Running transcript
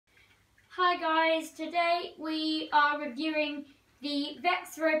Hi guys, today we are reviewing the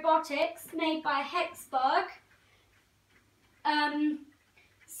Vex Robotics made by HEXBUG.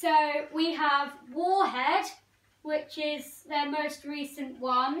 So we have Warhead, which is their most recent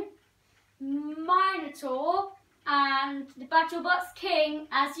one, Minotaur, and the Battlebots King.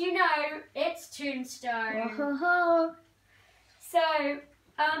 As you know, it's Tombstone. So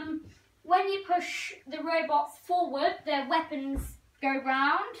when you push the robots forward, their weapons go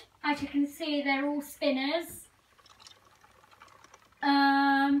round. As you can see, they're all spinners.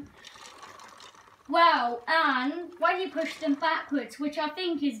 Well, and when you push them backwards, which I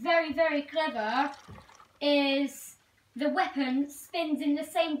think is very, very clever, is the weapon spins in the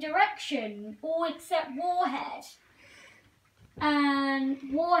same direction, all except Warhead. And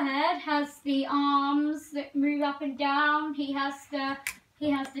Warhead has the arms that move up and down. He has the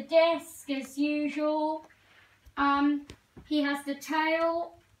disc as usual. He has the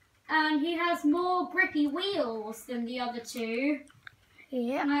tail, and he has more grippy wheels than the other two.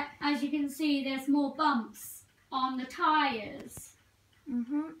 Yeah. And as you can see, there's more bumps on the tyres.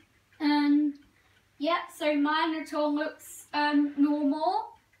 And yeah, so Minotaur looks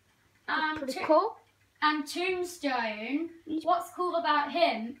normal. Pretty cool. And Tombstone, what's cool about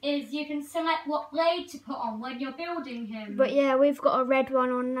him is you can select what blade to put on when you're building him. But yeah, we've got a red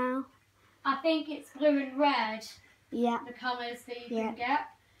one on now. I think it's blue and red. Yeah. The colours that you can get.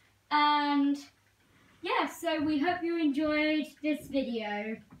 And yeah, so we hope you enjoyed this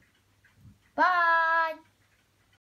video. Bye!